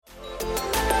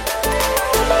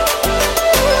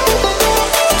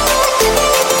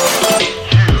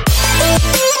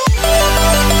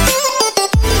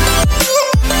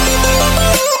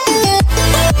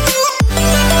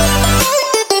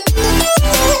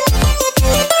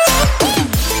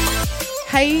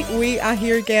Hey, we are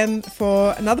here again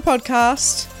for another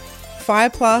podcast,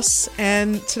 Fire Plus,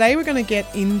 and today we're going to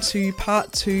get into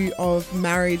part 2 of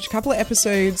marriage. A couple of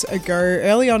episodes ago,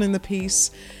 early on in the piece,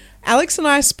 Alex and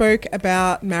I spoke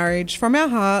about marriage from our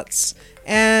hearts,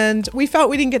 and we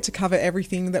felt we didn't get to cover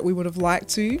everything that we would have liked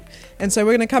to, and so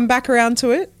we're going to come back around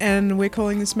to it, and we're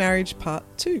calling this marriage part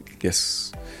 2.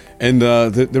 Yes, and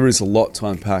there is a lot to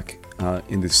unpack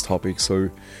in this topic, so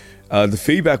the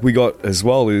feedback we got as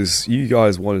well is you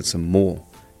guys wanted some more,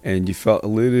 and you felt a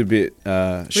little bit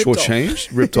shortchanged,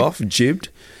 ripped off, jibbed,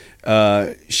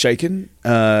 shaken.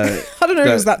 I don't know if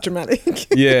it was that dramatic.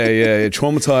 yeah,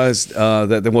 traumatized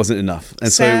that there wasn't enough.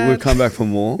 And Sad. So we've come back for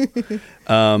more.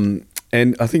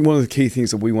 And I think one of the key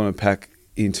things that we want to pack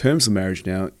in terms of marriage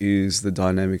now is the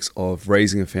dynamics of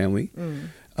raising a family,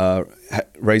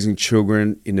 raising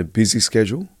children in a busy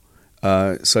schedule,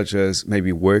 such as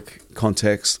maybe work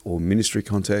context or ministry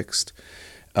context.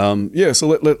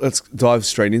 So let's dive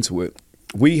straight into it.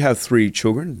 We have 3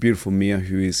 children, beautiful Mia,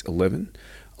 who is 11,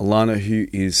 Alana, who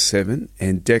is 7,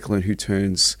 and Declan, who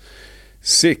turns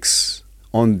 6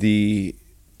 on the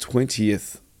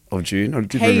 20th of June. I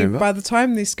did remember. By the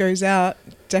time this goes out,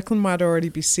 Declan might already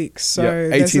be 6. So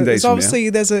 18 days from obviously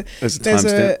now. there's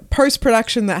a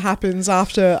post-production that happens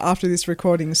after this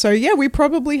recording. So yeah, we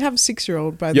probably have a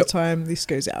 6-year-old by the time this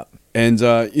goes out. And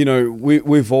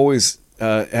we've always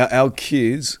our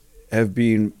kids have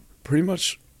been pretty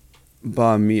much,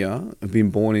 bar Mia, have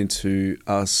been born into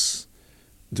us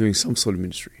doing some sort of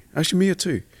ministry. Actually, Mia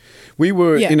too. We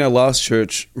were in our last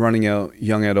church running our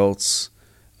young adults.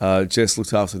 Jess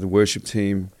looked after the worship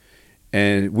team.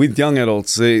 And with young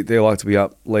adults, they like to be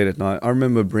up late at night. I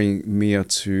remember bringing Mia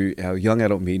to our young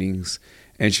adult meetings,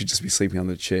 and she'd just be sleeping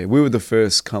under the chair. We were the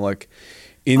first kind of like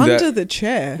under the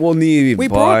chair. Well, near we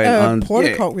by, brought a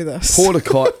porta cot with us. Porta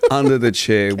cot under the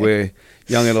chair where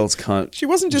young adults can't. She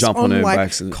wasn't just jump on her like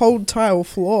accident. Cold tile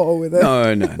floor with her.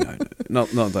 No, not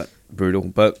that brutal.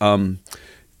 But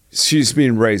she's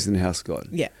been raised in the house of God.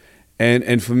 Yeah.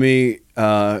 And for me,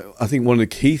 I think one of the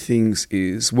key things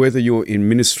is whether you're in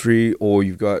ministry or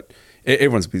you've got,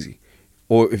 everyone's busy,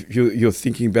 or if you're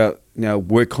thinking about now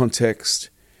work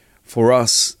context. For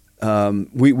us,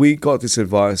 we got this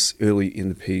advice early in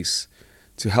the piece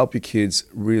to help your kids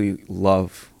really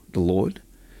love the Lord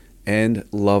and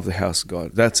love the house of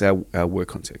God. That's our work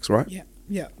context, right?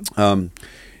 Yeah. And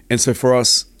so for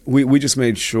us, we just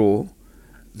made sure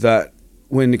that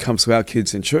when it comes to our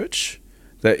kids in church,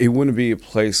 that it wouldn't be a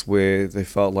place where they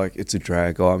felt like it's a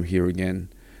drag. Oh, I'm here again.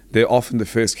 They're often the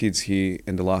first kids here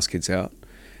and the last kids out.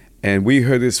 And we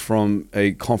heard this from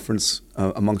a conference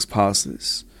amongst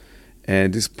pastors.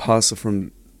 And this pastor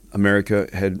from America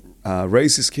had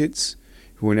raised his kids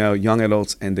who are now young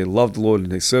adults, and they love the Lord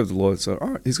and they serve the Lord. So,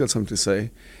 all right, he's got something to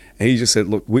say. And he just said,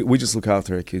 look, we just look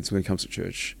after our kids when it comes to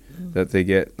church. That they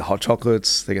get the hot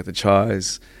chocolates, they get the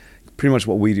chais, pretty much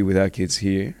what we do with our kids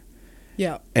here.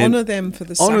 Yeah, And honour them for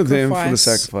the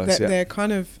sacrifice that they're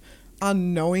kind of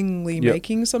unknowingly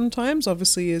making sometimes.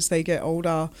 Obviously, as they get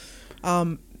older,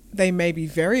 they may be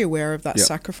very aware of that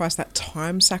sacrifice, that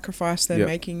time sacrifice they're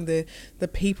making, the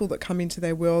people that come into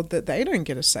their world that they don't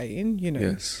get a say in.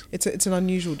 It's an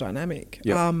unusual dynamic.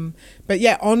 But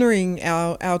yeah, honouring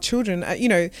our children.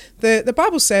 The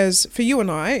Bible says for you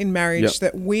and I in marriage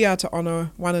that we are to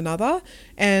honour one another,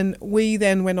 and we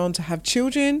then went on to have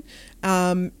children.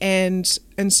 And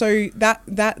so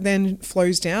that then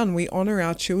flows down. We honour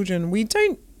our children. We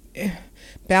don't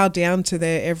bow down to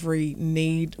their every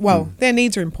need. Well, their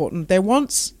needs are important. Their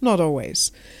wants, not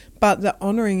always. But the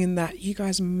honouring in that you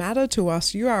guys matter to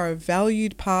us. You are a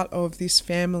valued part of this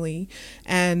family,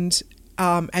 and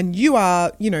you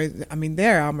are,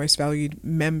 they're our most valued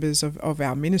members of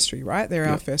our ministry, right? They're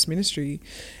our first ministry.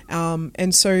 And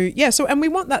we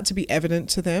want that to be evident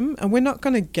to them, and we're not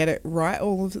going to get it right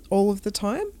all of the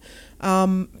time.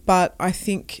 But I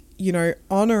think,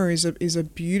 honor is a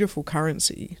beautiful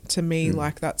currency to me.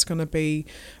 Like that's going to be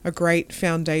a great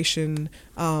foundation,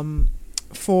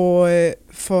 for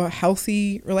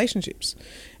healthy relationships.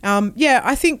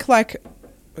 I think like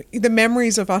the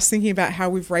memories of us thinking about how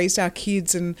we've raised our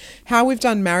kids and how we've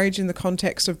done marriage in the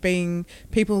context of being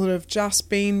people that have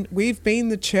we've been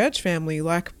the church family,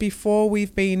 like before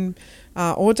we've been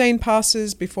ordained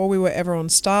pastors, before we were ever on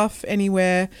staff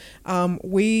anywhere,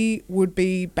 we would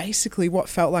be basically what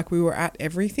felt like we were at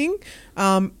everything.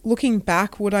 Looking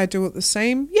back, would I do it the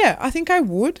same? Yeah, I think I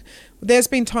would. There's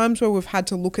been times where we've had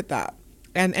to look at that,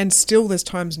 and still there's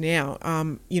times now,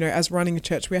 as running a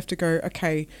church, we have to go,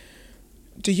 okay,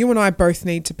 do you and I both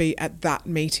need to be at that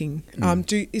meeting?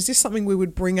 Is this something we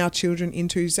would bring our children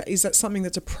into? Is that something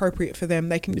that's appropriate for them?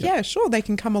 They can, sure, they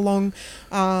can come along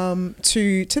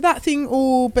to that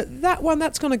thing, but that one,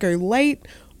 that's going to go late.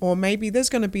 Or maybe there's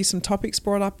going to be some topics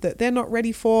brought up that they're not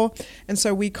ready for. And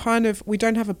so we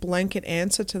don't have a blanket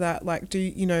answer to that. Like, do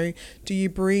you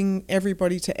bring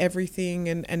everybody to everything?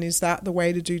 And is that the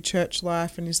way to do church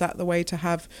life? And is that the way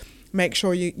to make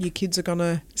sure your kids are going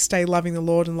to stay loving the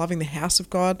Lord and loving the house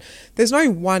of God? There's no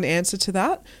one answer to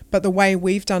that. But the way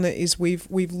we've done it is we've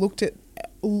looked at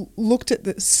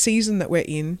the season that we're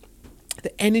in,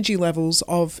 the energy levels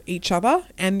of each other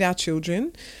and our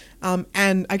children,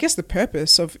 and I guess the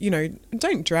purpose of,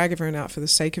 don't drag everyone out for the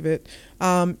sake of it.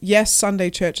 Yes,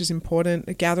 Sunday church is important,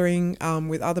 a gathering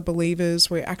with other believers.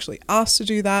 We're actually asked to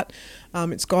do that.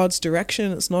 It's God's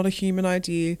direction. It's not a human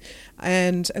idea.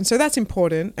 And so that's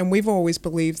important. And we've always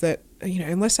believed that,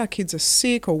 unless our kids are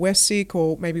sick or we're sick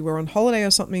or maybe we're on holiday or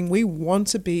something, we want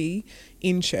to be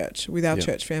in church with our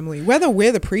church family, whether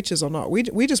we're the preachers or not.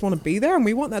 We just want to be there, and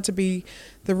we want that to be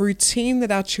the routine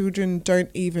that our children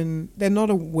they're not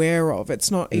aware of.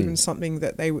 It's not even something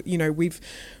that they,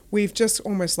 we've just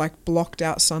almost like blocked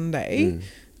out Sunday.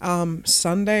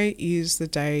 Sunday is the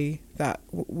day that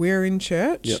we're in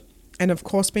church. Yep. And of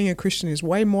course, being a Christian is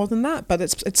way more than that, but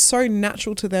it's so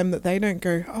natural to them that they don't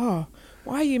go, oh,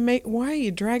 why are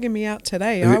you dragging me out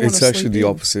today? It's actually the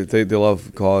opposite. They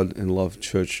love God and love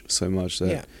church so much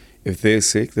that if they're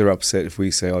sick, they're upset if we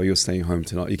say, oh, you're staying home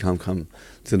tonight. You can't come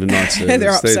to the night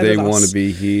service. They want to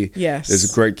be here. Yes.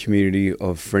 There's a great community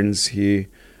of friends here.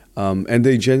 And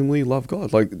they genuinely love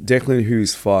God. Like Declan,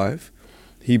 who's 5,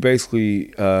 he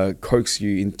basically coaxed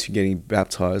you into getting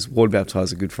baptized, water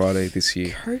baptized on Good Friday this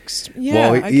year. Coaxed?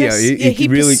 Yeah, well, he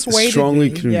really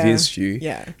strongly convinced you.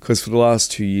 Yeah. Because for the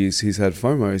last 2 years, he's had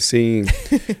FOMO, seeing,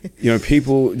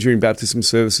 people during baptism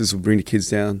services would bring the kids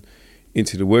down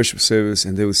into the worship service,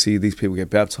 and they would see these people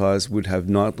get baptized, would have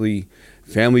nightly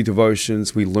family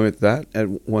devotions. We learnt that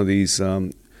at one of these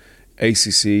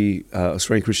ACC,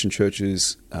 Australian Christian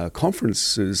Churches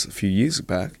conferences a few years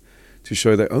back, to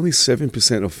show that only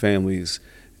 7% of families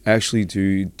actually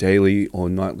do daily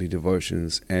or nightly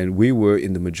devotions. And we were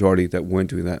in the majority that weren't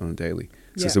doing that on a daily.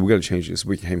 So I said, we've got to change this.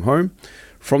 We came home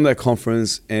from that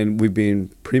conference, and we've been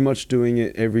pretty much doing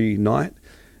it every night,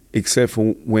 except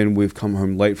for when we've come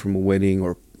home late from a wedding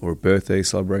or a birthday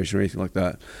celebration or anything like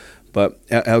that. But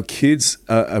our kids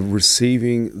are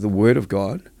receiving the Word of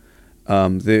God.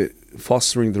 They're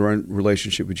fostering their own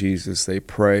relationship with Jesus. They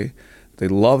pray. They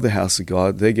love the house of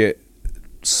God. They get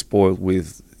spoiled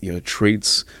with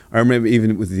treats. I remember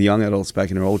even with the young adults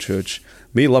back in our old church,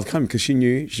 Mia loved coming because she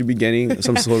knew she'd be getting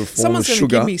some sort of form of sugar. Someone's going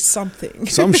to give me something.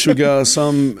 Some sugar,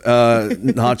 some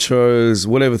nachos,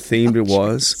 whatever themed it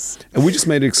was. And we just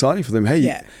made it exciting for them.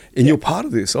 Hey, and you're part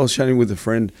of this. I was chatting with a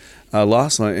friend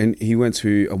last night, and he went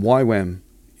to a YWAM,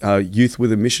 Youth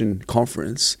with a Mission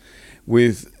conference,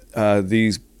 with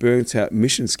these burnt out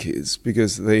missions kids,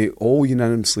 because they all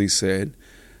unanimously said,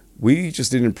 we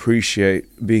just didn't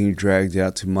appreciate being dragged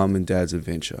out to mum and dad's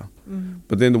adventure.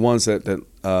 But then the ones that the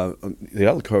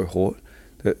other cohort,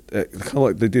 that kind of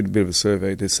like, they did a bit of a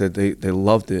survey. They said they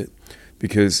loved it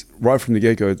because right from the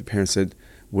get-go, the parents said,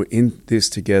 we're in this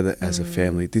together as a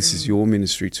family. This is your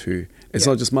ministry too. It's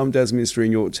not just mum and dad's ministry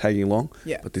and you're tagging along,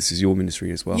 but this is your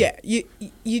ministry as well. Yeah,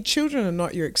 your children are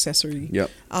not your accessory. Yep.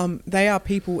 They are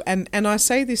people. And I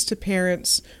say this to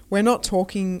parents, we're not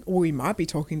talking, or we might be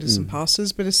talking to some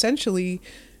pastors, but essentially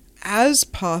as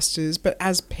pastors, but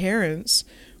as parents,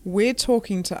 we're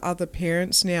talking to other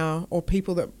parents now, or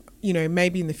people that,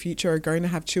 maybe in the future are going to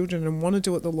have children and want to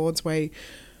do it the Lord's way.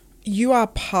 You are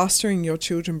pastoring your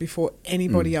children before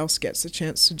anybody else gets the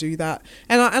chance to do that.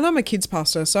 And I'm a kids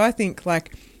pastor, so I think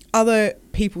like other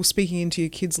people speaking into your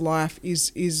kid's life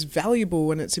is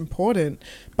valuable and it's important.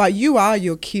 But you are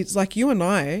your kids, like you and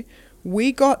I,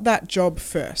 we got that job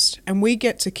first, and we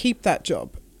get to keep that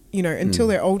job, until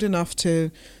they're old enough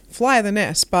to fly the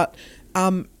nest. But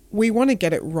we want to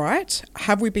get it right.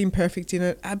 Have we been perfect in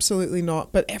it? Absolutely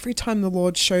not. But every time the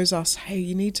Lord shows us, hey,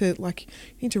 you need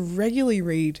to regularly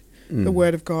read the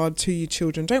Word of God to your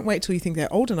children. Don't wait till you think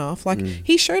they're old enough.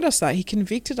 He showed us that. He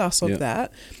convicted us of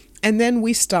that. And then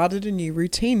we started a new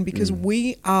routine because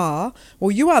you are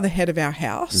the head of our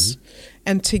house,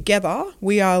 and together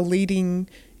we are leading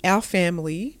our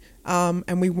family.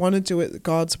 And we want to do it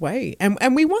God's way,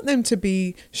 and we want them to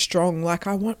be strong. Like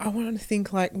I want them to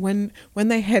think like when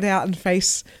they head out and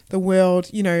face the world,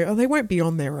 they won't be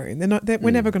on their own.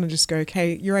 We're never going to just go,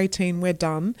 okay, you're 18, we're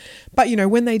done. But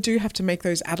when they do have to make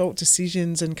those adult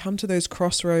decisions and come to those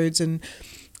crossroads, and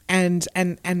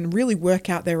and really work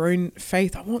out their own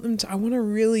faith. I want to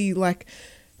really like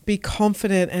be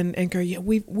confident and go, yeah,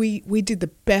 we did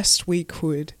the best we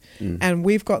could, and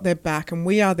we've got their back, and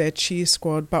we are their cheer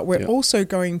squad. But we're also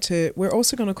going to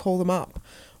call them up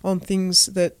on things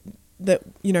that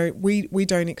we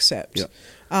don't accept,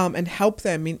 and help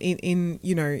them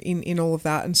in all of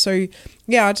that. And so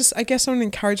I guess I want to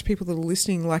encourage people that are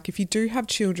listening, like if you do have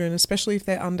children, especially if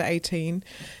they're under 18,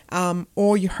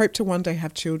 or you hope to one day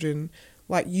have children,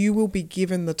 like you will be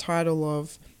given the title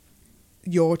of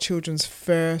your children's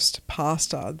first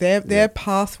pastor, their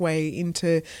pathway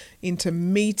into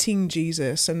meeting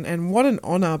Jesus, and what an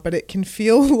honor. But it can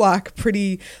feel like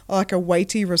pretty like a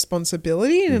weighty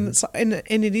responsibility, and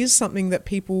it is something that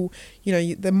people,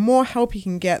 the more help you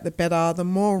can get, the better. The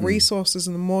more resources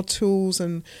and the more tools,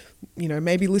 and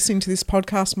maybe listening to this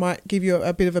podcast might give you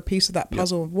a bit of a piece of that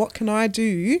puzzle. What can I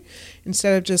do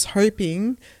instead of just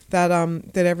hoping that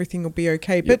everything will be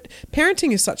okay? But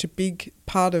parenting is such a big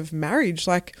part of marriage.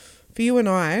 Like for you and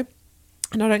I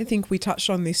don't think we touched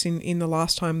on this in the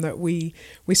last time that we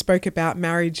spoke about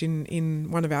marriage in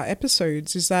one of our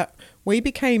episodes, is that we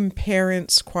became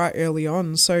parents quite early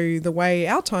on. So the way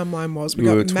our timeline was, we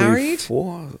got married.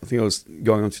 24, I think I was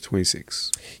going on to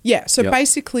 26. Yeah. So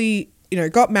basically,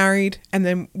 got married, and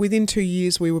then within 2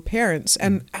 years we were parents,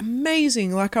 and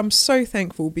amazing. Like I'm so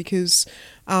thankful because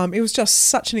it was just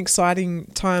such an exciting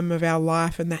time of our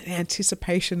life, and that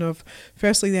anticipation of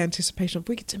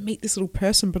we get to meet this little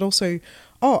person, but also,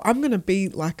 I'm going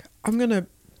to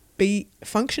be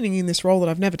functioning in this role that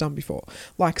I've never done before.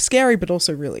 Like scary, but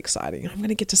also really exciting. I'm going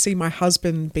to get to see my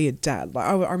husband be a dad. Like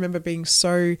I remember being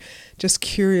so just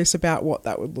curious about what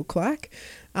that would look like.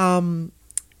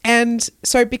 And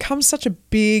so it becomes such a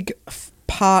big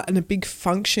part and a big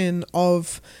function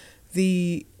of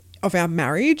our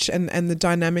marriage and the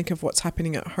dynamic of what's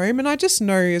happening at home. And I just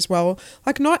know as well,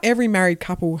 like not every married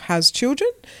couple has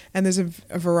children, and there's a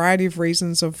variety of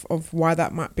reasons of why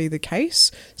that might be the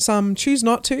case. Some choose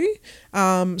not to.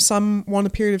 Some want a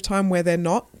period of time where they're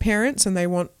not parents, and they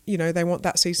want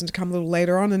that season to come a little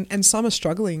later on, and some are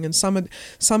struggling, and some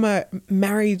are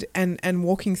married and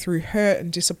walking through hurt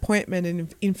and disappointment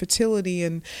and infertility,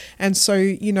 and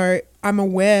so I'm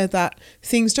aware that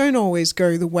things don't always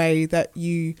go the way that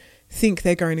you think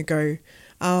they're going to go,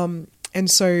 and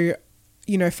so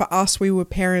for us, we were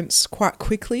parents quite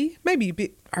quickly, maybe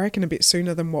a bit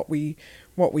sooner than what we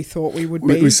thought we would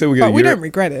be. We said but we don't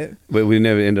regret it. But we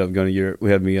never ended up going to Europe.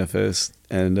 We had Mia first,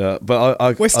 and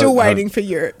but we're still waiting for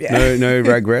Europe. Yeah. No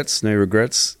regrets. No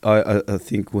regrets. I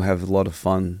think we'll have a lot of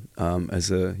fun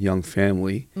as a young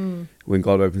family when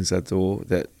God opens that door,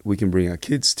 that we can bring our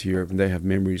kids to Europe and they have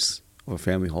memories of a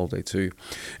family holiday too.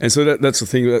 And so that's the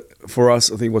thing that for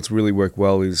us, I think what's really worked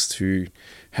well is to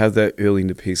have that early in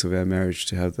the piece of our marriage,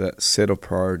 to have that set of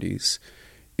priorities.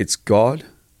 It's God,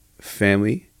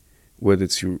 family, whether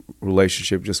it's your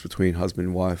relationship just between husband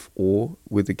and wife or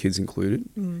with the kids included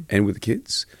and with the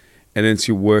kids. And then it's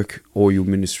your work or your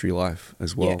ministry life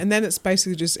as well. Yeah, and then it's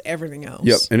basically just everything else.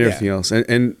 Yep, and everything else.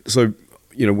 And so,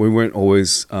 we weren't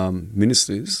always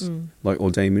ministers, like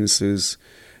ordained ministers.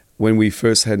 When we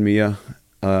first had Mia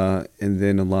and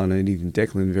then Alana and even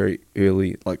Declan very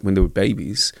early, like when they were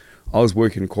babies, I was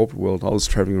working in the corporate world. I was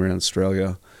traveling around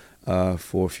Australia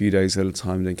for a few days at a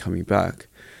time and then coming back.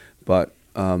 But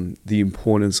the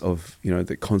importance of,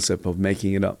 the concept of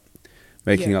making up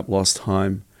lost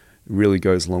time really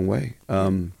goes a long way.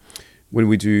 When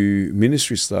we do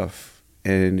ministry stuff,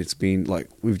 and it's been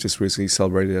like, we've just recently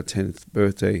celebrated our 10th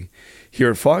birthday here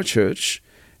at Fire Church,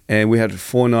 and we had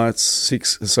 4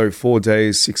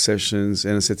 days, 6 sessions,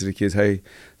 and I said to the kids, hey,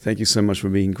 thank you so much for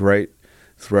being great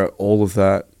throughout all of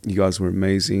that. You guys were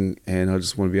amazing, and I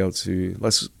just want to be able to,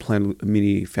 let's plan a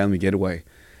mini family getaway.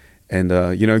 And,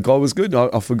 God was good.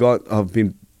 I forgot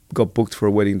got booked for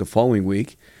a wedding the following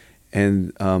week,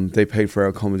 and they paid for our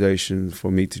accommodation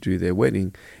for me to do their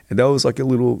wedding. And that was like a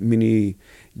little mini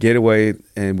getaway,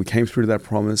 and we came through that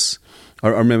promise. I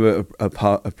remember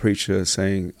a preacher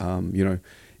saying,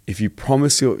 if you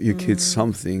promise your kids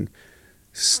something,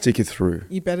 stick it through.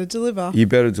 You better deliver.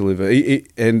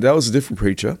 And that was a different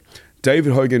preacher.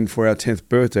 David Hogan, for our 10th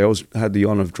birthday, I had the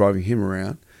honor of driving him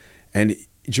around, and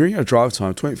during our drive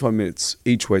time, 25 minutes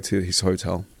each way to his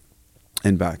hotel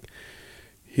and back,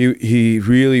 he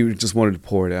really just wanted to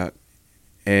pour it out.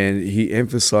 And he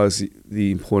emphasized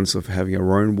the importance of having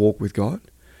our own walk with God,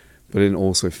 but then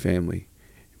also family.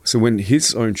 So when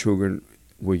his own children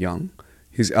were young,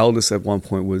 his eldest at one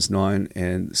point was 9,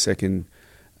 and second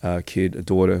kid, a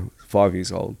daughter, 5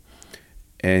 years old.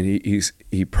 And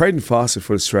he prayed and fasted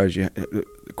for the strategy, the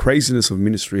craziness of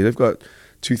ministry. They've got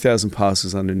 2,000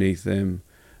 pastors underneath them,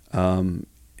 and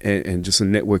just a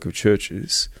network of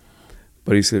churches.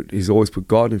 But he said he's always put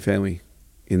God and family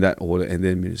in that order, and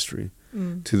then ministry,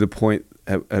 to the point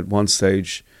at one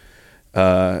stage,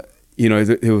 it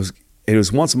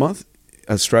was once a month,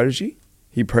 a strategy.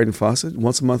 He prayed and fasted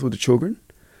once a month with the children.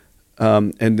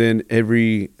 And then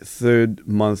every third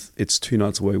month, it's 2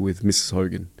 nights away with Mrs.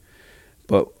 Hogan.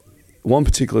 But one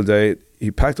particular day,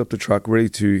 he packed up the truck, ready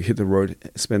to hit the road,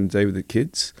 spend the day with the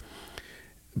kids.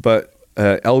 But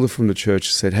elder from the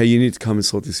church said, hey, you need to come and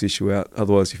sort this issue out.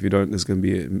 Otherwise, if you don't, there's going to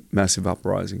be a massive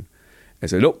uprising. I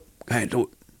said, nope, I can't do it.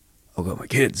 I've got my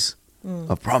kids.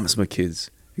 I've promised my kids.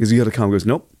 He goes, you got to come. He goes,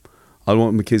 nope, I don't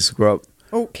want my kids to grow up.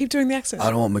 Oh, keep doing the accent. I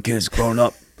don't want my kids growing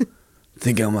up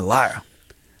thinking I'm a liar.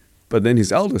 But then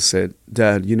his elder said,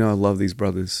 Dad, I love these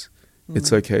brothers.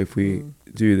 It's okay if we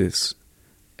do this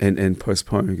and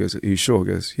postpone. He goes, are you sure?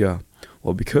 He goes, yeah.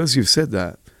 Well, because you've said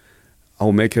that,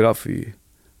 I'll make it up for you.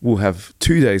 We'll have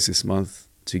 2 days this month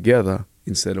together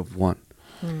instead of one.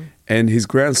 And his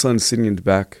grandson's sitting in the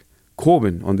back,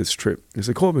 Corbin, on this trip. He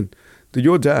said, Corbin, did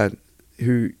your dad,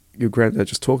 who your granddad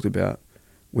just talked about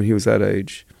when he was that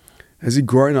age, has he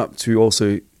grown up to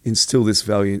also instill this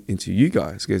value into you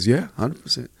guys? He goes, yeah,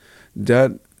 100%.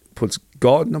 Dad puts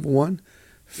God number one,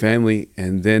 family,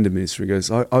 and then the ministry. He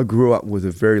goes, I grew up with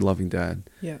a very loving dad.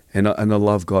 Yeah. And I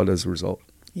love God as a result.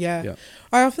 Yeah.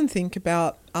 I often think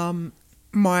about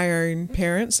my own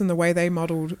parents and the way they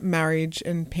modeled marriage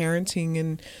and parenting.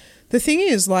 And the thing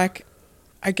is, like,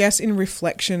 I guess in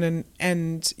reflection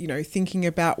and thinking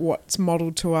about what's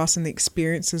modeled to us and the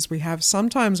experiences we have,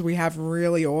 sometimes we have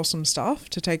really awesome stuff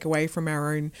to take away from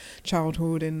our own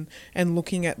childhood and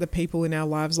looking at the people in our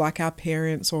lives like our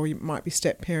parents, or it might be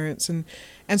step parents. And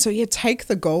so you take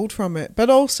the gold from it, but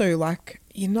also like,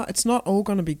 it's not all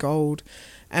going to be gold.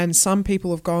 And some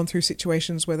people have gone through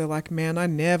situations where they're like, man, I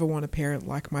never want a parent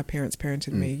like my parents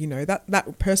parented me.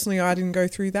 That personally, I didn't go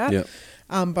through that. Yep.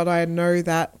 But I know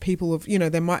that people have,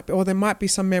 there might be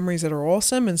some memories that are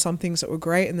awesome and some things that were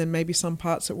great, and then maybe some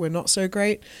parts that were not so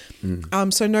great.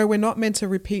 So no, we're not meant to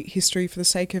repeat history for the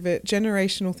sake of it.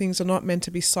 Generational things are not meant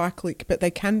to be cyclic, but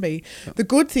they can be. Yep. The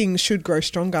good things should grow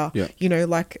stronger. Yep.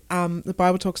 The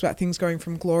Bible talks about things going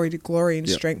from glory to glory and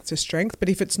strength to strength. But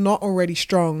if it's not already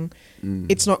strong,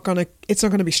 it's not going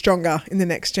to be stronger in the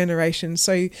next generation.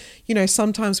 So,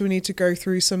 sometimes we need to go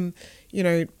through some,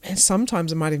 and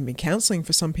sometimes it might even be counseling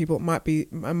for some people. It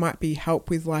might be help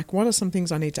with, like, what are some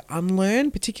things I need to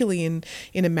unlearn, particularly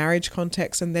in a marriage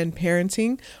context, and then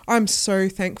parenting. I'm so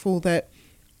thankful that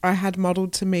I had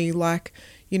modeled to me, like,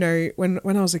 when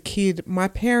I was a kid, my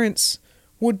parents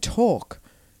would talk.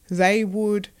 They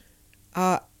would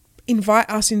invite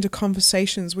us into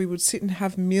conversations. We would sit and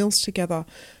have meals together.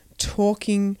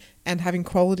 Talking and having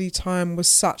quality time was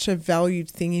such a valued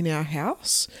thing in our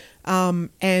house.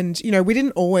 We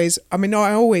didn't always,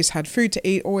 I always had food to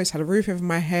eat, always had a roof over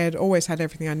my head, always had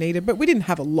everything I needed, but we didn't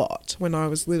have a lot when I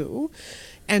was little.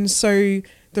 And so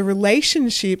the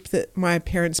relationship that my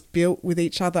parents built with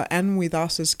each other and with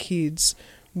us as kids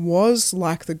was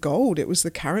like the gold. It was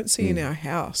the currency in our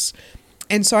house.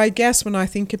 And so I guess when I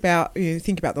think about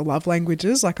the love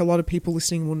languages, like, a lot of people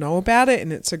listening will know about it,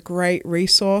 and it's a great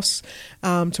resource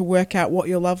to work out what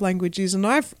your love language is. And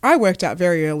I worked out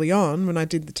very early on when I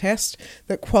did the test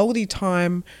that quality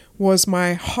time was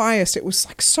my highest. It was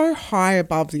like so high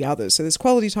above the others. So there's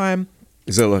quality time.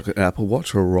 Is that like an Apple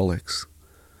Watch or a Rolex?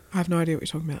 I have no idea what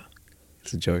you're talking about.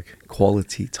 It's a joke.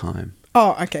 Quality time.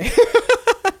 Oh, okay.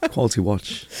 Quality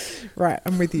watch. Right,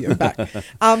 I'm with you. I'm back.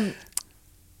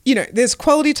 There's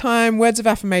quality time, words of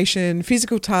affirmation,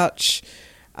 physical touch,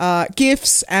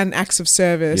 gifts, and acts of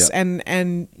service. Yep.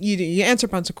 And you answer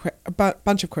a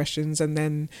bunch of questions, and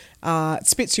then it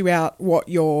spits you out what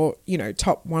your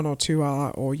top 1 or 2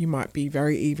 are, or you might be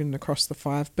very even across the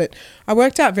 5. But I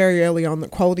worked out very early on that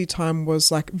quality time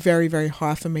was like very, very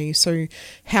high for me. So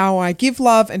how I give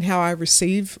love and how I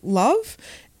receive love.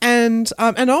 And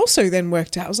also then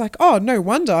worked out, I was like, oh, no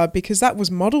wonder, because that was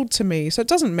modeled to me. So it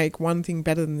doesn't make one thing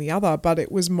better than the other, but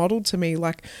it was modeled to me.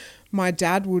 Like, my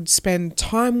dad would spend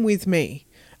time with me,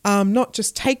 not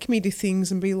just take me to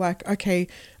things and be like, okay,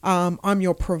 I'm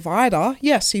your provider.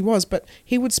 Yes, he was, but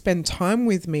he would spend time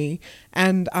with me.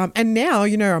 And now,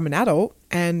 I'm an adult,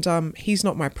 and he's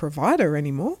not my provider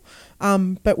anymore.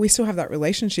 But we still have that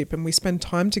relationship, and we spend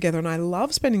time together, and I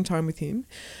love spending time with him.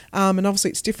 And obviously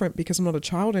it's different because I'm not a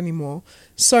child anymore.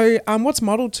 So what's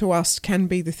modeled to us can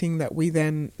be the thing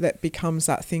that becomes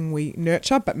that thing we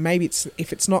nurture, but maybe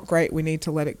if it's not great, we need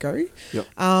to let it go. Yep.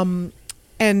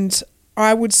 And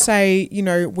I would say,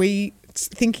 we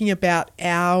thinking about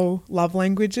our love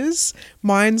languages.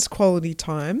 Mine's quality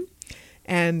time.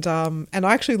 And I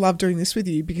actually love doing this with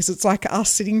you because it's like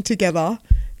us sitting together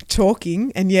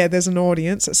talking, and yeah, there's an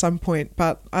audience at some point,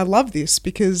 but I love this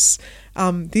because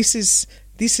this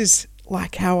is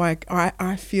like how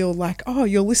I feel like, oh,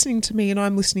 you're listening to me and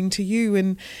I'm listening to you,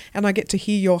 and I get to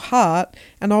hear your heart,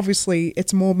 and obviously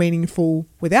it's more meaningful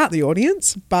without the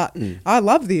audience, but I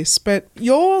love this. But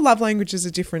your love languages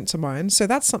are different to mine, so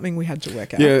that's something we had to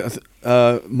work out.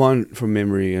 Yeah, mine from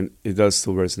memory, and it does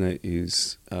still resonate,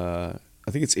 is I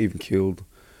think it's even killed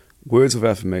words of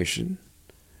affirmation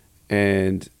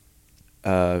and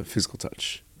physical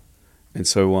touch. And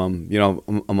so, I'm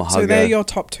a hugger. So they're your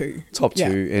top two. Top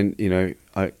two. And,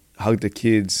 I hug the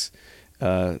kids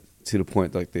to the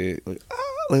point like they're like,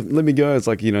 let me go. It's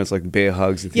like, it's like bear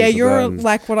hugs and things like that. Yeah, you're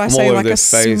like what I say, like a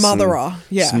smotherer.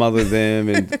 Yeah. Smother them,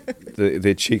 and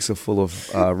their cheeks are full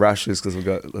of rashes because they've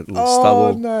got little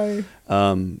stubble.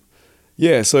 Oh,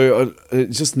 no. So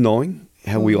just knowing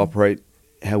how we operate,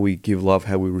 how we give love,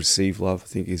 how we receive love, I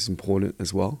think is important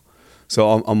as well. So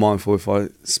I'm mindful if I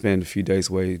spend a few days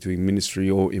away doing ministry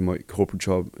or in my corporate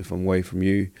job, if I'm away from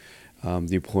you,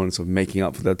 the importance of making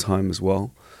up for that time as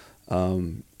well.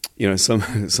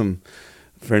 Some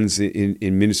friends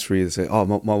in ministry, they say, oh,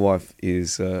 my wife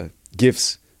is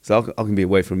gifts. So I can be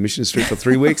away from mission street for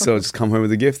 3 weeks, so I'll just come home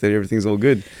with a gift and everything's all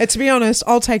good. And to be honest,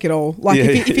 I'll take it all. Like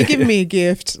if you give me a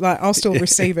gift, like I'll still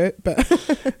receive it.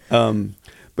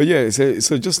 But yeah,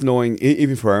 so just knowing,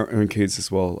 even for our own kids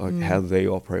as well, like how they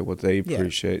operate, what they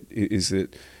appreciate. Is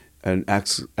it an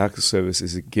act of service?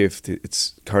 Is it gift?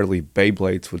 It's currently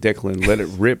Beyblades for Declan. Let it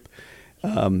rip.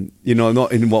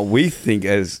 Not in what we think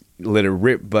as let it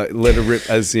rip, but let it rip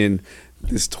as in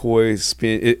this toy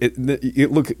spin.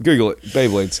 Look, Google it,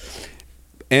 Beyblades.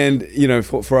 And,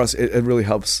 for us, it really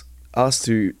helps us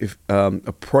to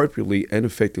appropriately and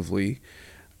effectively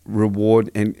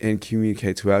reward and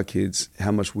communicate to our kids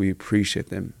how much we appreciate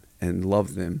them and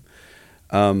love them.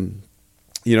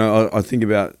 I think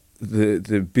about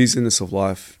the busyness of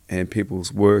life and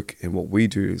people's work and what we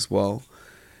do as well.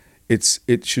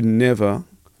 It should never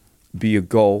be a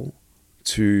goal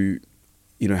to,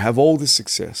 have all this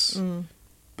success,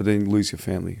 but then lose your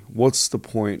family. What's the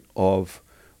point of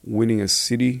winning a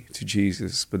city to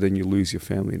Jesus, but then you lose your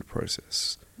family in the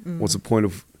process? What's the point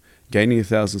of gaining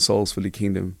 1,000 souls for the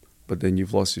kingdom, but then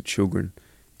you've lost your children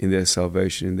in their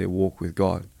salvation, in their walk with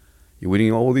God? You're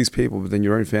winning all these people, but then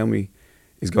your own family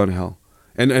is going to hell.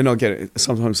 And I get it.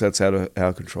 Sometimes that's out of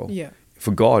our control. Yeah.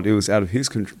 For God, it was out of His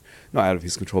control. Not out of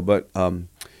His control, but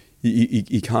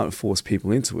you can't force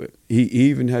people into it. He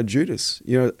even had Judas,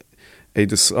 a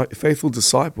faithful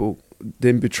disciple,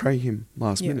 then betray Him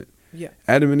last minute. Yeah.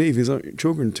 Adam and Eve, his own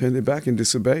children, turned their back and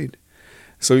disobeyed.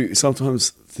 So sometimes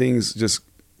things just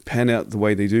pan out the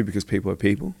way they do because people are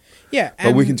people. Yeah.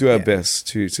 But we can do our best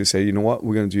to say, you know what,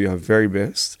 we're going to do our very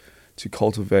best to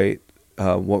cultivate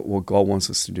what God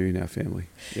wants us to do in our family.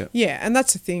 Yeah. Yeah, and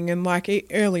that's the thing. And like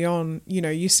early on,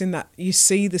 you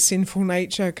see the sinful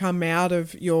nature come out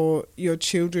of your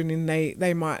children, and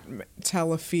they might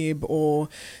tell a fib, or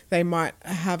they might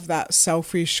have that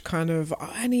selfish kind of,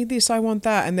 oh, I need this, I want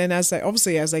that. And then as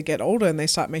they get older and they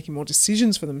start making more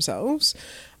decisions for themselves,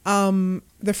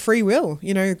 the free will,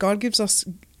 God gives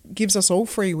us all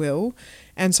free will.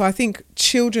 And so I think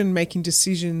children making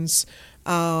decisions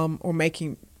or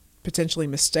making potentially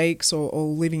mistakes or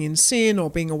living in sin or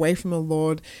being away from the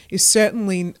Lord is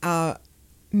certainly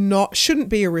shouldn't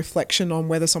be a reflection on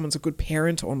whether someone's a good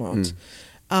parent or not.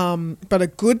 But a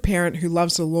good parent who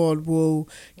loves the Lord will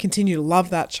continue to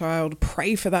love that child,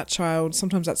 pray for that child.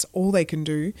 Sometimes that's all they can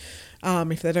do.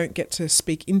 If they don't get to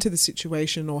speak into the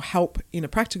situation or help in a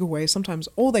practical way, sometimes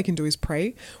all they can do is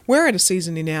pray. We're at a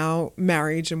season in our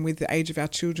marriage and with the age of our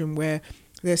children where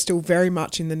they're still very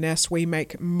much in the nest. We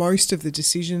make most of the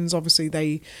decisions. Obviously,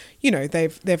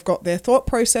 they've got their thought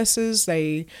processes.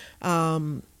 They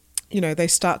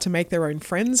start to make their own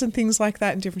friends and things like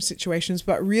that in different situations.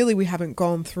 But really, we haven't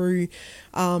gone through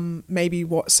maybe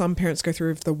what some parents go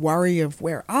through of the worry of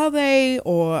where are they,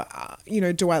 or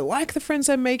do I like the friends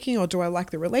they're making, or do I like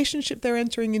the relationship they're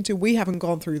entering into? We haven't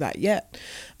gone through that yet,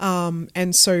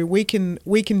 and so we can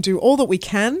do all that we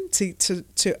can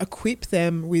to equip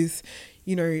them with,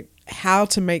 how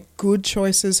to make good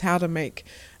choices, how to make,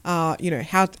 how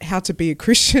to be a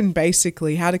Christian,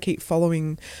 basically, how to keep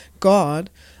following God.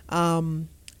 And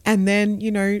then,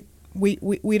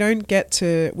 we don't get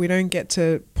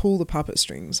to pull the puppet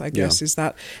strings, I guess, is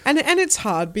that. And it's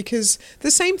hard because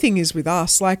the same thing is with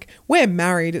us. Like, we're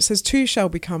married. It says two shall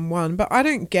become one, but I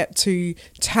don't get to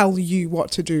tell you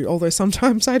what to do. Although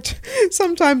sometimes I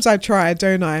try,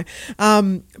 don't I?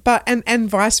 But and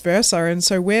vice versa. And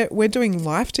so we're doing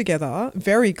life together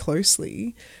very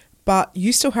closely, but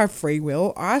you still have free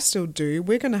will. I still do.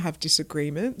 We're going to have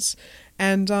disagreements.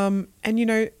 And you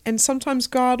know, and sometimes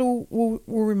God will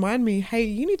remind me, hey,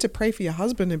 you need to pray for your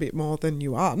husband a bit more than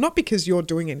you are. Not because you're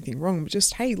doing anything wrong, but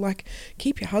just, hey, like,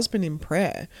 keep your husband in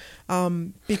prayer,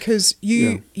 because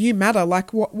you matter.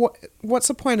 Like, what's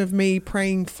the point of me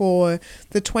praying for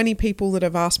the 20 people that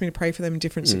have asked me to pray for them in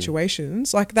different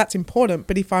situations? Like, that's important.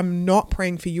 But if I'm not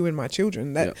praying for you and my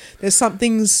children, there's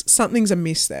something's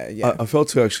amiss there. Yeah, I felt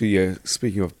to actually,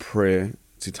 speaking of prayer,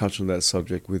 to touch on that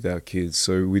subject with our kids.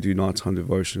 So we do nighttime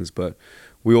devotions, but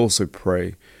we also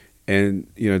pray.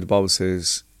 And, you know, the Bible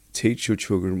says, teach your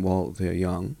children while they're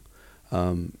young.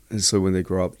 And so when they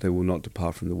grow up, they will not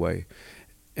depart from the way.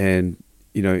 And,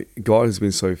 you know, God has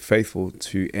been so faithful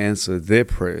to answer their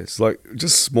prayers, like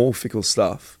just small, fickle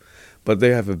stuff. But they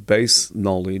have a base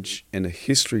knowledge and a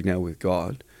history now with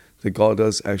God, that God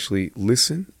does actually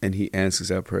listen and he answers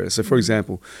our prayers. So, for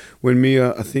example, when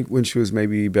Mia, I think when she was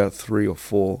maybe about 3 or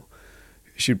 4,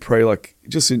 she'd pray like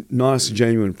just a nice,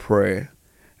 genuine prayer.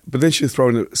 But then she'd throw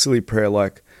in a silly prayer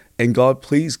like, and God,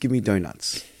 please give me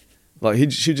donuts. Like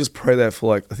she'd just pray that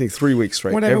for like, I think 3 weeks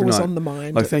straight. Whatever every was night. on the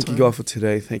mind. Like, thank you, God, for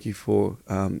today. Thank you for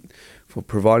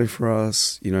providing for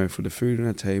us, you know, for the food on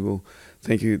our table.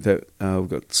 Thank you that we've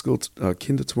got school,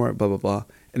 kinder tomorrow, blah, blah, blah.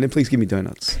 And then please give me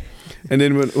donuts. And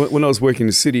then when I was working in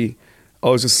the city, I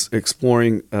was just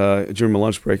exploring during my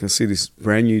lunch break, and I see this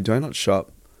brand new donut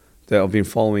shop that I've been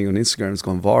following on Instagram. It's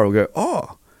gone viral. I go,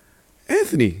 oh,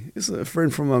 Anthony, it's a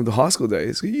friend from the high school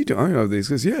days. You don't know these?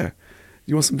 He goes, yeah.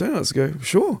 You want some donuts? I go,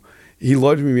 sure. He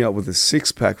loaded me up with a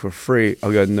 6-pack for free.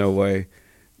 I go, no way.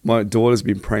 My daughter's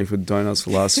been praying for donuts for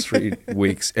the last 3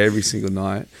 weeks, every single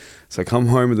night. So I come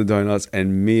home with the donuts,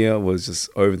 and Mia was just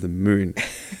over the moon.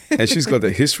 And she's got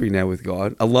the history now with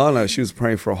God. Alana, she was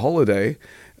praying for a holiday.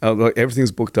 Like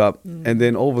everything's booked up. And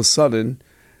then all of a sudden,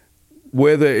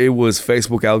 whether it was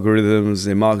Facebook algorithms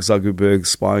and Mark Zuckerberg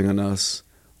spying on us,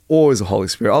 or it was the Holy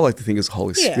Spirit, I like to think it's the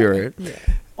Holy Spirit. Yeah.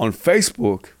 On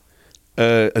Facebook,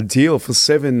 a deal for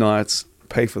 7 nights,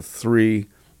 pay for 3,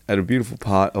 at a beautiful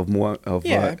part of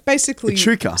basically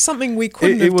Echuca. Something we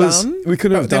couldn't have done. We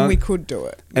couldn't have done. Then we could do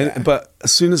it. But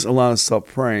as soon as Alana stopped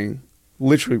praying,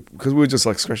 literally, because we were just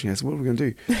like scratching our heads, what are we going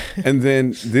to do? And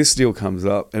then this deal comes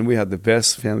up, and we had the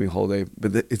best family holiday,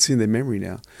 but it's in their memory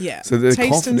now. Yeah. So they're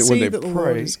Taste confident when they that pray. The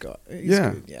Lord is good.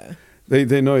 Yeah.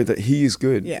 They know that He is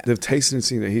good. Yeah. They've tasted and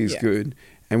seen that He is good.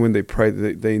 And when they pray,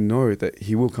 they know that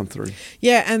He will come through.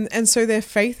 Yeah, and so their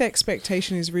faith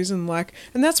expectation is risen, like,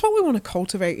 and that's what we want to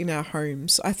cultivate in our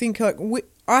homes. I think, like,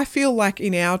 I feel like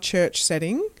in our church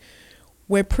setting,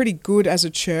 we're pretty good as a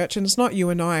church, and it's not you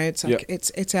and I. It's like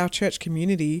it's our church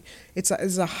community.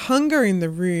 There's a hunger in the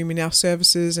room in our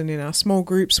services and in our small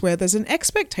groups where there's an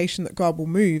expectation that God will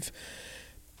move.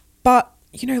 But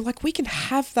you know, like, we can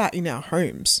have that in our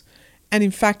homes. And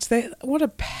in fact, what a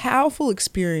powerful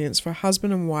experience for a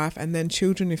husband and wife, and then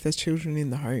children if there's children in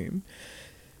the home,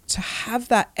 to have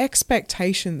that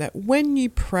expectation that when you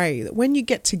pray, that when you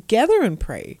get together and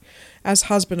pray as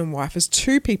husband and wife, as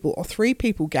 2 people or 3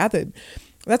 people gathered,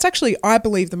 that's actually, I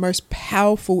believe, the most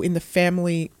powerful in the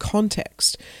family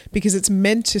context, because it's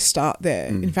meant to start there.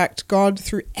 In fact, God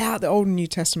throughout the Old and New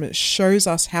Testament shows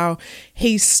us how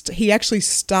he actually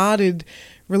started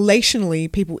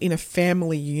relationally people in a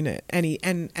family unit,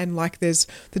 and like there's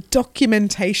the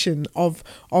documentation of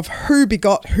who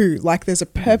begot who. Like, there's a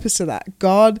purpose to that.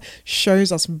 God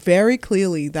shows us very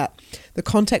clearly that the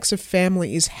context of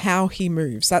family is how He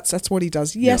moves. That's what He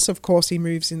does. Yes, of course, He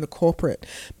moves in the corporate,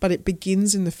 but it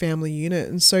begins in the family unit.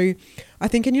 And so I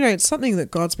think, and you know, it's something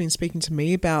that God's been speaking to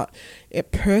me about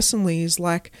it personally, is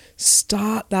like,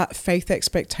 start that faith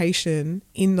expectation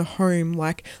in the home.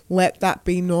 Like, let that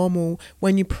be normal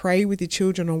when you pray with your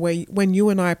children, or when you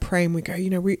and I pray and we go, you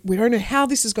know, we don't know how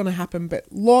this is going to happen, but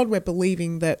Lord, we're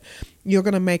believing that you're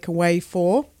going to make a way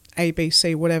for A, B,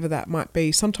 C, whatever that might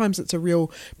be. Sometimes it's a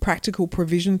real practical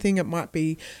provision thing. It might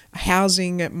be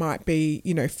housing. It might be,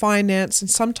 you know, finance. And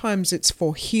sometimes it's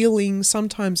for healing.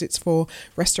 Sometimes it's for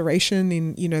restoration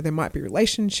in, you know, there might be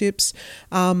relationships.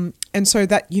 And so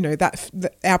that, you know, that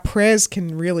our prayers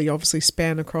can really obviously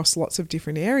span across lots of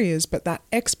different areas, but that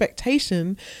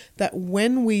expectation that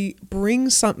when we bring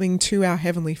something to our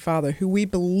Heavenly Father, who we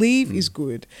believe is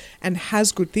good and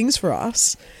has good things for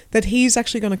us, that He's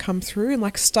actually going to come through and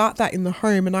like start start that in the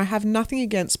home. And I have nothing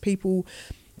against people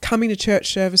coming to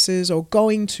church services or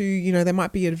going to, you know, there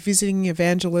might be a visiting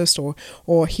evangelist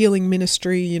or healing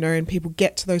ministry, you know, and people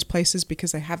get to those places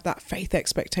because they have that faith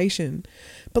expectation.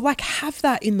 But like, have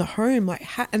that in the home, like,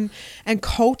 and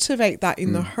cultivate that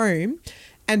in the home.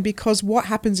 And because what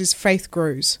happens is faith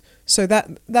grows. So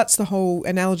that's the whole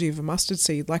analogy of a mustard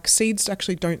seed. Like, seeds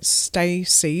actually don't stay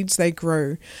seeds, they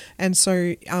grow. And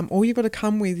so all you've got to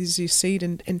come with is your seed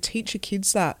and teach your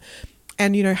kids that.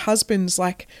 And, you know, husbands,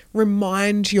 like,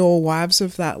 remind your wives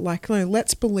of that. Like, no,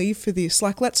 let's believe for this.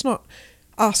 Like, let's not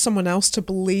ask someone else to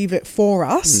believe it for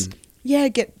us. Yeah,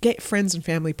 get friends and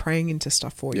family praying into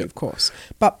stuff for you, of course.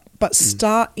 But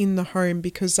start in the home,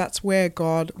 because that's where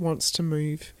God wants to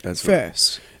move first.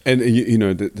 Right. And, you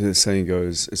know, the saying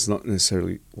goes, it's not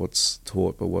necessarily what's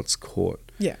taught, but what's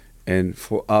caught. Yeah. And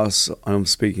for us, I'm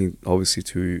speaking obviously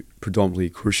to predominantly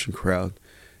Christian crowd,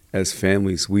 as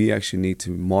families, we actually need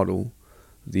to model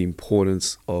the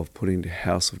importance of putting the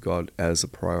house of God as a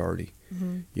priority.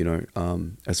 You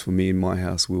know, as for me in my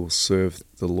house, we will serve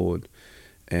the Lord.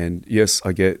 And yes,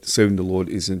 I get serving the Lord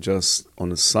isn't just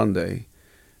on a Sunday,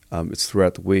 it's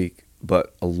throughout the week,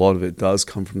 but a lot of it does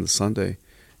come from the Sunday.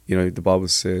 You know, the Bible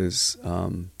says,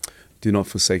 do not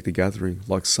forsake the gathering,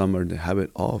 like some are in the habit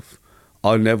of.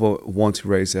 I never want to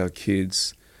raise our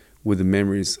kids with the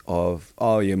memories of,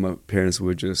 oh yeah, my parents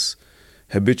were just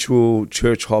habitual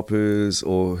church hoppers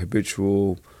or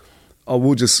habitual, oh,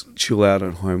 we'll just chill out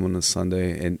at home on a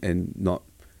Sunday and not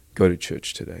go to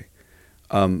church today.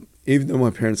 Even though my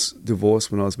parents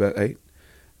divorced when I was about 8,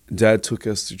 Dad took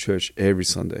us to church every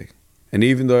Sunday. And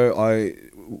even though I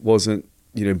wasn't,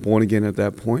 you know, born again at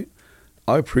that point,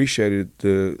 I appreciated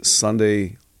the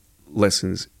Sunday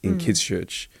lessons in kids'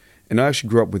 church. And I actually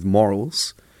grew up with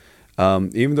morals,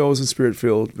 even though I wasn't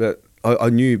spirit-filled, but I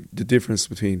knew the difference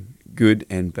between good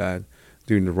and bad,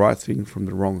 doing the right thing from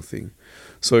the wrong thing.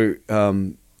 So,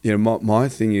 you know, my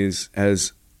thing is,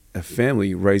 as a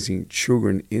family raising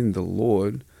children in the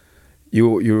Lord,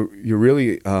 you're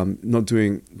really not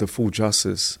doing the full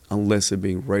justice unless they're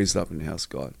being raised up in the house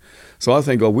of God. So I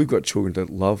thank God we've got children that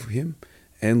love Him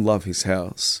and love His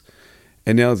house,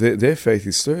 and now their faith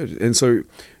is stirred. And so,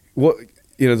 what,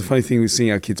 you know, the funny thing with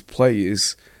seeing our kids play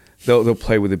is they'll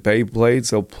play with the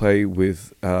Beyblades, they'll play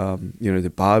with you know, the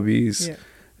Barbies,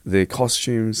 their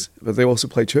costumes, but they also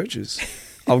play churches.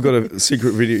 I've got a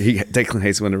secret video. Declan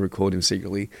hates when I record him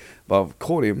secretly, but I've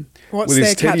caught him with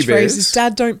his teddy bears.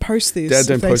 Dad, don't post this. Dad,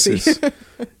 don't post this.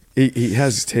 He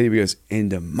has his teddy bears, in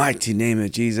the mighty name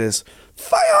of Jesus,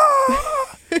 fire!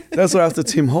 That's right after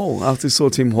Tim Hall. After he saw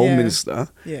Tim Hall minister.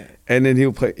 Yeah. And then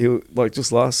he'll like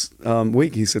just last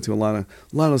week, he said to Alana,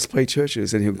 let's play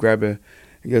churches. And he'll grab her.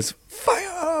 He goes, fire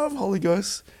of Holy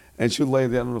Ghost. And she'll lay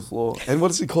down on the floor. And what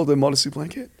does he call the modesty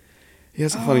blanket? He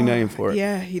has a funny name for it.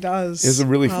 Yeah, he does. He has a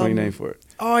really funny name for it.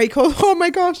 Oh my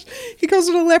gosh. He calls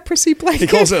it a leprosy blanket. He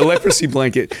calls it a leprosy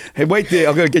blanket. Hey, wait there.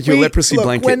 I've got to get you a leprosy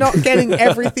blanket. We're not getting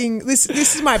everything.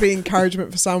 This might be encouragement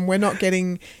for some. We're not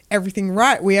getting everything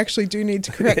right. We actually do need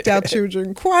to correct our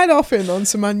children quite often on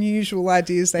some unusual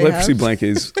ideas they leprosy blanket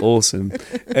is awesome.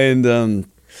 And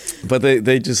but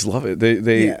they just love it.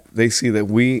 They see that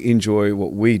we enjoy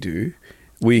what we do.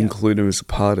 We include them as a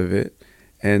part of it.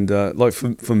 And like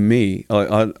for me,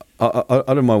 I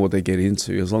don't mind what they get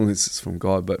into as long as it's from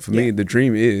God. But for me, the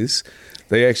dream is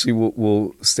they actually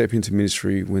will step into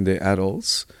ministry when they're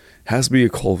adults. It has to be a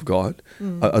call of God.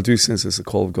 I do sense it's a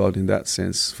call of God in that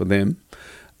sense for them.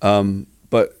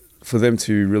 But for them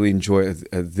to really enjoy it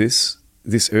at this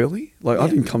early, like I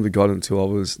didn't come to God until I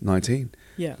was 19.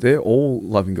 Yeah, they're all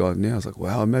loving God now. I was like,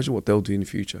 wow, imagine what they'll do in the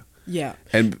future. Yeah,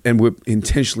 and we're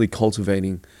intentionally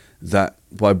cultivating that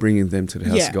by bringing them to the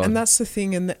house of God. And that's the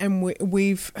thing. And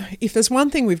we've, if there's one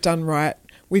thing we've done right,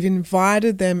 we've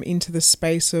invited them into the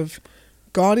space of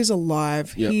God is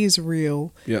alive, He is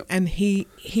real, and He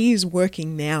is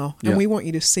working now, and we want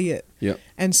you to see it.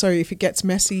 And so if it gets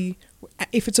messy,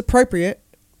 if it's appropriate,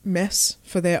 mess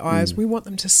for their eyes, we want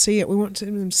them to see it. We want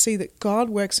them to see that God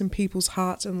works in people's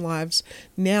hearts and lives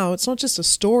now. It's not just a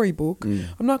storybook.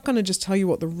 I'm not going to just tell you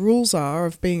what the rules are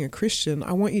of being a Christian.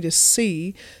 I want you to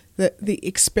see that the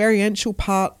experiential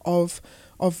part of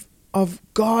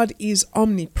God is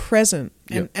omnipresent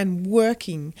and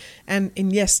working and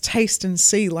yes, taste and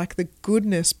see like the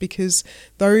goodness, because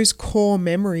those core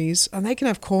memories, and they can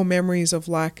have core memories of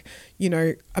like, you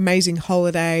know, amazing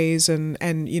holidays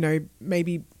and you know,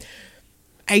 maybe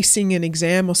acing an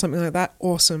exam or something like that.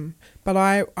 Awesome. But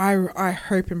I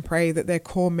hope and pray that their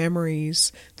core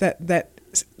memories that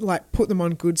like put them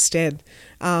on good stead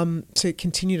to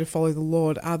continue to follow the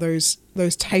Lord are those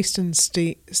taste and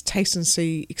see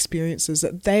experiences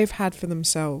that they've had for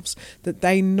themselves, that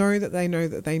they know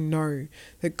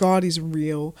that God is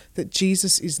real, that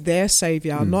Jesus is their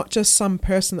savior, not just some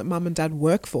person that mum and dad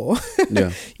work for.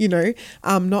 You know,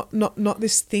 not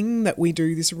this thing that we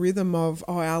do, this rhythm of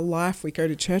our life, we go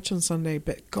to church on Sunday,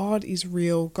 but God is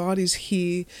real, God is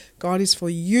here, God is for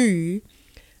you.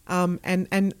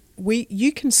 And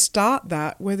you can start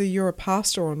that whether you're a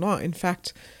pastor or not. In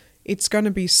fact, it's going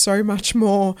to be so much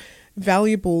more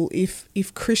valuable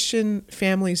if Christian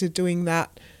families are doing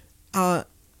that,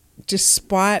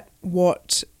 despite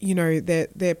what, you know,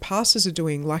 their pastors are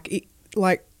doing.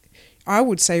 Like I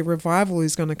would say revival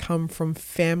is going to come from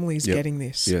families getting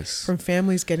this. Yes. From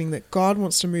families getting that God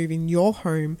wants to move in your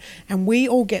home, and we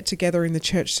all get together in the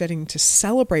church setting to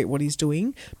celebrate what he's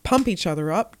doing, pump each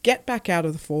other up, get back out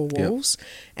of the four walls.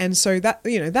 And so that,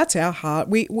 you know, that's our heart.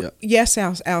 Yes,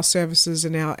 our services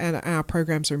and our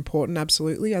programs are important,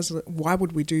 absolutely. Why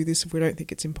would we do this if we don't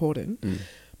think it's important?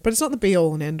 But it's not the be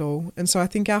all and end all. And so I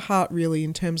think our heart really,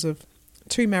 in terms of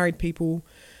two married people,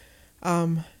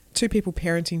 two people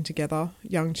parenting together,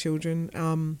 young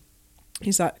children,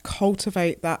 is that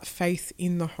cultivate that faith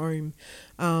in the home,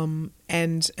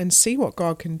 and see what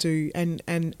God can do,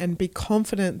 and be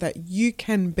confident that you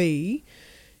can be,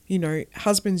 you know,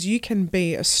 husbands, you can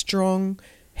be a strong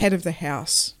head of the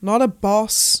house, not a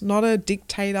boss, not a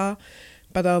dictator,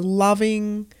 but a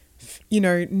loving, you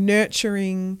know,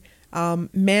 nurturing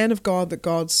man of God that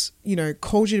God's, you know,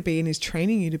 called you to be and is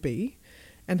training you to be.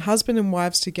 And husband and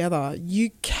wives together,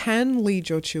 you can lead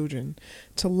your children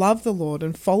to love the Lord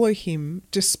and follow him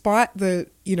despite the,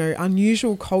 you know,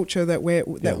 unusual culture that we're,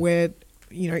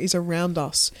 you know, is around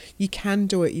us. You can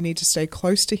do it. You need to stay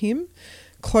close to him,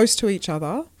 close to each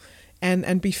other,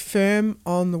 and be firm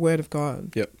on the word of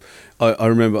God. Yep. I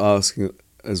remember asking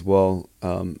as well,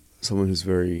 someone who's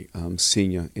very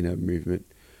senior in our movement,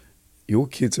 your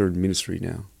kids are in ministry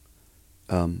now.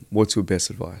 What's your best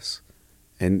advice?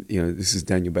 And, you know, this is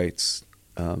Daniel Bates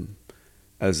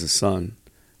as a son.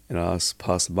 And I asked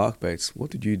Pastor Mark Bates,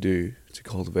 what did you do to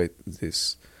cultivate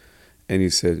this? And he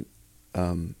said,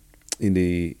 in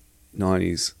the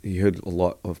 90s, he heard a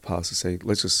lot of pastors say,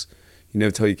 you never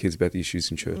tell your kids about the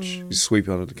issues in church. You sweep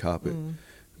it under the carpet.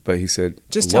 But he said,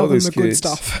 just tell them the good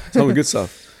stuff. Tell them the good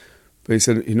stuff. But he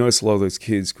said he noticed a lot of those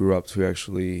kids grew up to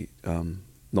actually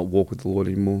not walk with the Lord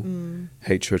anymore,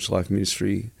 hate church life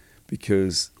ministry,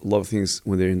 because a lot of things,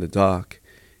 when they're in the dark,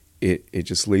 it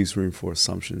just leaves room for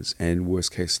assumptions and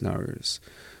worst case scenarios.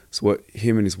 So what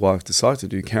him and his wife decided to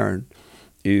do, Karen,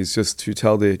 is just to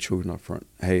tell their children up front,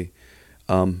 hey,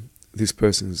 this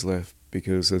person has left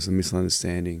because there's a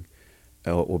misunderstanding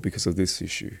or because of this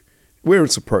issue, where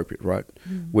it's appropriate, right?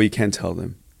 Where you can tell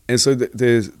them. And so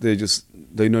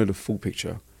they know the full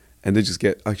picture, and they just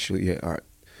get, actually, all right,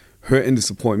 hurt and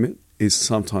disappointment is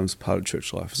sometimes part of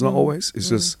church life. It's not always, it's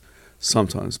just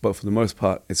sometimes, but for the most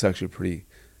part, it's actually pretty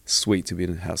sweet to be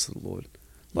in the house of the Lord.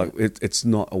 Like it's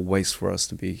not a waste for us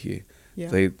to be here. Yeah.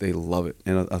 They love it,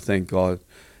 and I thank God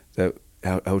that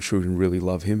our children really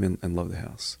love him and love the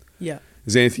house. Yeah.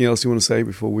 Is there anything else you want to say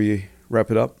before we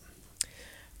wrap it up?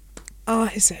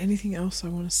 Is there anything else I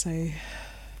want to say?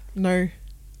 No,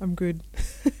 I'm good.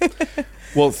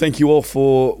 Well, thank you all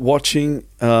for watching,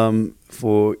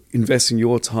 for investing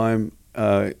your time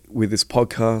with this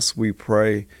podcast. We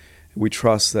pray. We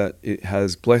trust that it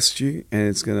has blessed you and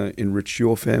it's going to enrich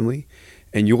your family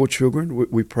and your children.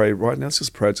 We pray right now. Let's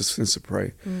just pray. Just finish to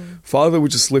pray. Father, we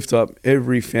just lift up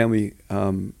every family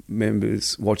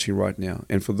members watching right now.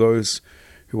 And for those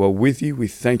who are with you, we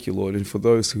thank you, Lord. And for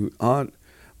those who aren't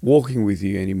walking with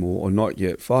you anymore or not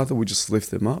yet, Father, we just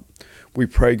lift them up. We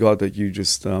pray, God, that you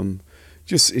just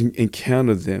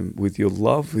encounter them with your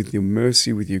love, with your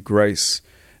mercy, with your grace.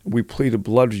 We plead the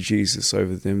blood of Jesus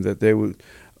over them, that they would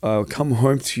come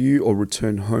home to you or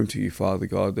return home to you, Father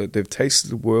God, that they've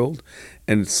tasted the world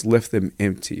and it's left them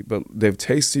empty, but they've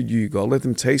tasted you, God. Let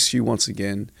them taste you once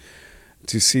again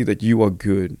to see that you are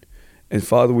good. And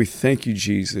Father, we thank you,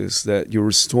 Jesus, that you're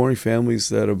restoring families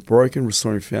that are broken,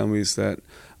 restoring families that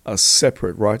are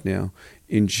separate right now.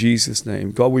 In Jesus'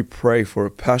 name. God, we pray for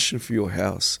a passion for your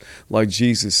house. Like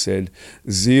Jesus said,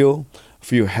 zeal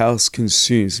for your house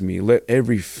consumes me. Let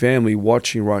every family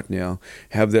watching right now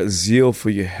have that zeal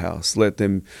for your house. Let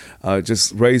them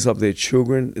just raise up their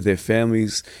children, their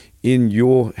families in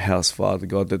your house, Father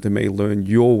God, that they may learn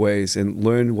your ways and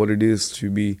learn what it is to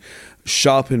be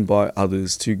sharpened by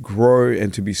others, to grow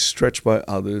and to be stretched by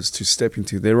others, to step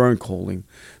into their own calling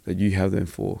that you have them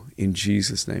for. In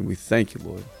Jesus' name, we thank you,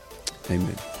 Lord.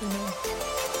 Amen.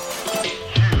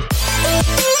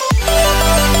 Bye.